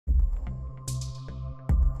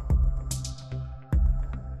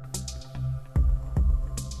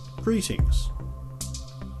Greetings.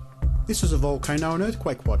 This is a volcano and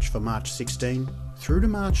earthquake watch for March 16 through to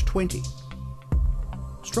March 20.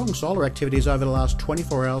 Strong solar activities over the last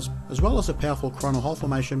 24 hours, as well as a powerful coronal hole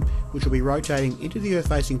formation which will be rotating into the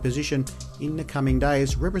Earth-facing position in the coming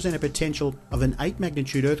days, represent a potential of an 8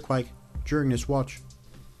 magnitude earthquake during this watch.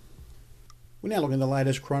 We're now looking at the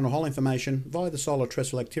latest coronal hole information via the Solar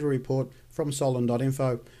Terrestrial Activity Report from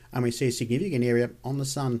solan.info, and we see a significant area on the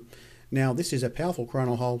Sun. Now, this is a powerful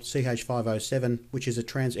coronal hole, CH507, which is a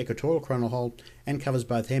trans-equatorial coronal hole and covers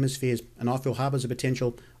both hemispheres, and I feel harbours a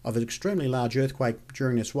potential of an extremely large earthquake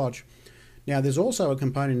during this watch. Now, there's also a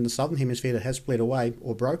component in the southern hemisphere that has split away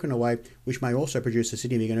or broken away, which may also produce a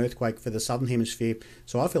significant earthquake for the southern hemisphere,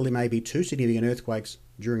 so I feel there may be 2 significant earthquakes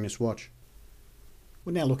during this watch.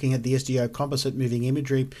 We're now looking at the SDO composite moving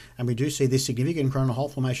imagery, and we do see this significant coronal hole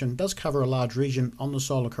formation does cover a large region on the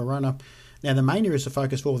solar corona. Now, the main areas of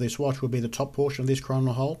focus for this watch will be the top portion of this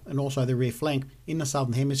coronal hole and also the rear flank in the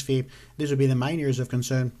southern hemisphere. These will be the main areas of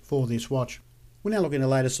concern for this watch. We're now looking at the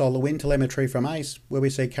latest solar wind telemetry from ACE, where we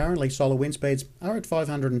see currently solar wind speeds are at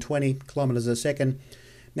 520 kilometres a second.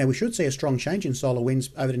 Now, we should see a strong change in solar winds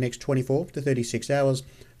over the next 24 to 36 hours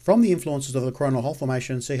from the influences of the coronal hole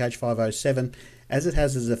formation CH507, as it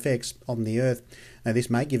has its effects on the Earth. Now, this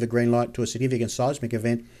may give a green light to a significant seismic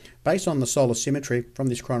event based on the solar symmetry from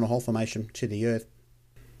this coronal hole formation to the Earth.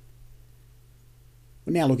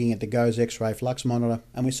 We're now looking at the GOES X-ray flux monitor,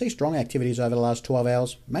 and we see strong activities over the last 12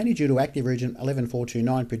 hours, mainly due to active region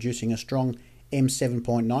 11429 producing a strong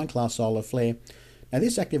M7.9 class solar flare. Now,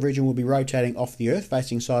 this active region will be rotating off the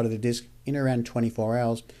Earth-facing side of the disk in around 24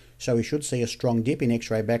 hours, so we should see a strong dip in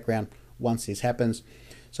X-ray background once this happens.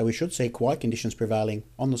 So we should see quiet conditions prevailing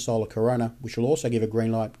on the solar corona, which will also give a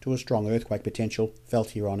green light to a strong earthquake potential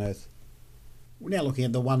felt here on Earth. We're now looking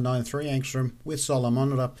at the 193 angstrom with solar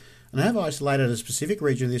monitor, and I have isolated a specific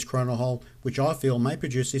region of this coronal hole which I feel may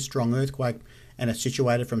produce this strong earthquake, and it's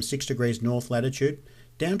situated from 6 degrees north latitude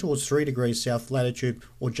down towards 3 degrees south latitude,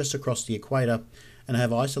 or just across the equator, and I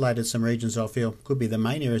have isolated some regions I feel could be the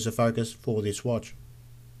main areas of focus for this watch.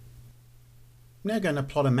 I'm now going to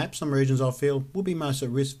plot and map some regions I feel will be most at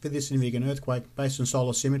risk for this significant earthquake based on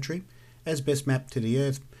solar symmetry as best mapped to the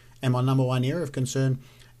Earth, and my number one area of concern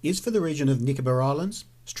is for the region of Nicobar Islands,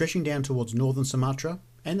 stretching down towards northern Sumatra,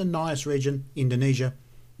 and the Nias Region Indonesia.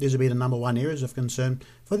 These will be the number one areas of concern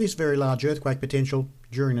for this very large earthquake potential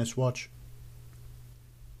during this watch.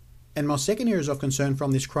 And my second areas of concern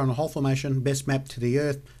from this coronal hole formation best mapped to the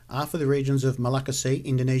Earth are for the regions of Molucca Sea,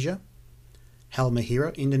 Indonesia,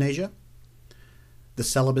 Halmahera, Indonesia, the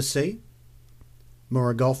Celebes Sea,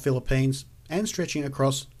 Moro Gulf, Philippines, and stretching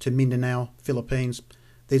across to Mindanao, Philippines.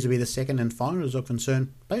 These will be the second and final areas of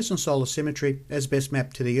concern based on solar symmetry as best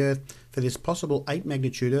mapped to the Earth for this possible 8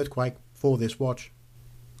 magnitude earthquake for this watch.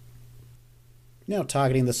 Now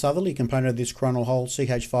targeting the southerly component of this coronal hole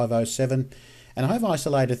CH507, and I have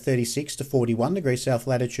isolated 36 to 41 degrees south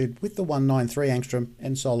latitude with the 193 angstrom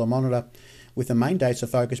and solar monitor, with the main dates of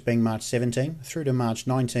focus being March 17 through to March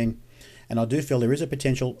 19. And I do feel there is a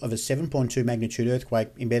potential of a 7.2 magnitude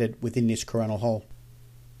earthquake embedded within this coronal hole.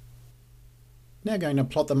 Now going to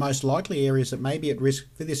plot the most likely areas that may be at risk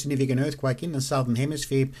for this significant earthquake in the southern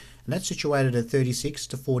hemisphere, and that's situated at 36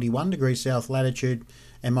 to 41 degrees south latitude,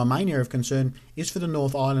 and my main area of concern is for the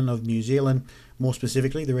North Island of New Zealand, more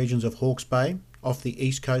specifically the regions of Hawke's Bay off the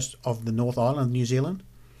east coast of the North Island of New Zealand,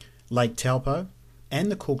 Lake Taupo, and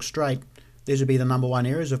the Cook Strait. These would be the number one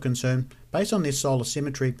areas of concern based on this solar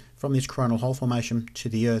symmetry from this coronal hole formation to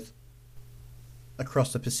the Earth.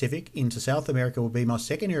 Across the Pacific into South America will be my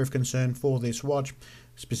second area of concern for this watch,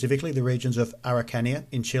 specifically the regions of Araucania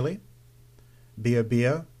in Chile,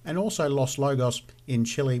 Biobío, and also Los Lagos in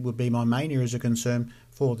Chile would be my main areas of concern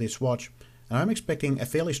for this watch. And I'm expecting a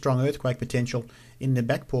fairly strong earthquake potential in the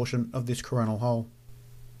back portion of this coronal hole.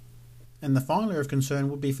 And the final area of concern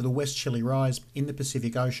would be for the West Chile Rise in the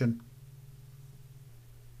Pacific Ocean.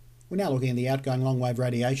 We're now looking at the outgoing long-wave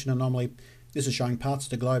radiation anomaly. This is showing parts of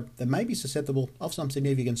the globe that may be susceptible of some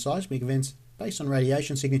significant seismic events based on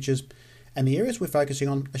radiation signatures, and the areas we're focusing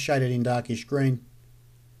on are shaded in darkish green.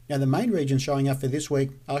 Now, the main regions showing up for this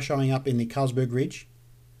week are showing up in the Carlsberg Ridge,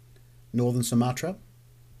 northern Sumatra,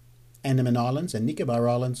 Andaman Islands and Nicobar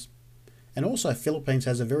Islands, and also Philippines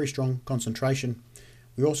has a very strong concentration.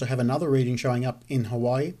 We also have another region showing up in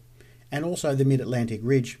Hawaii and also the Mid-Atlantic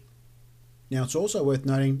Ridge. Now, it's also worth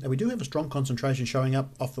noting that we do have a strong concentration showing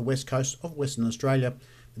up off the west coast of Western Australia.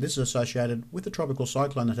 This is associated with the tropical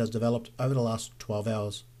cyclone that has developed over the last 12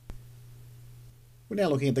 hours. We're now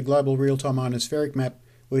looking at the global real-time ionospheric map,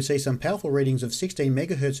 where we see some powerful readings of 16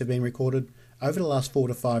 megahertz have been recorded over the last 4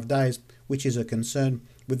 to 5 days, which is a concern,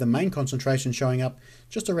 with the main concentration showing up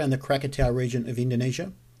just around the Krakatau region of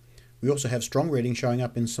Indonesia. We also have strong readings showing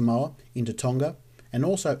up in Samoa, into Tonga, and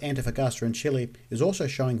also Antofagasta in Chile is also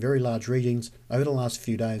showing very large readings over the last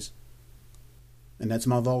few days. And that's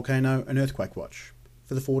my volcano and earthquake watch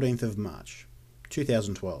for the 14th of March,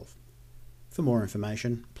 2012. For more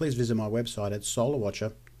information, please visit my website at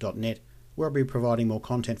solarwatcher.net, where I'll be providing more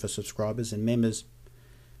content for subscribers and members.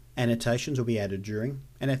 Annotations will be added during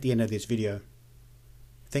and at the end of this video.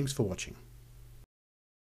 Thanks for watching.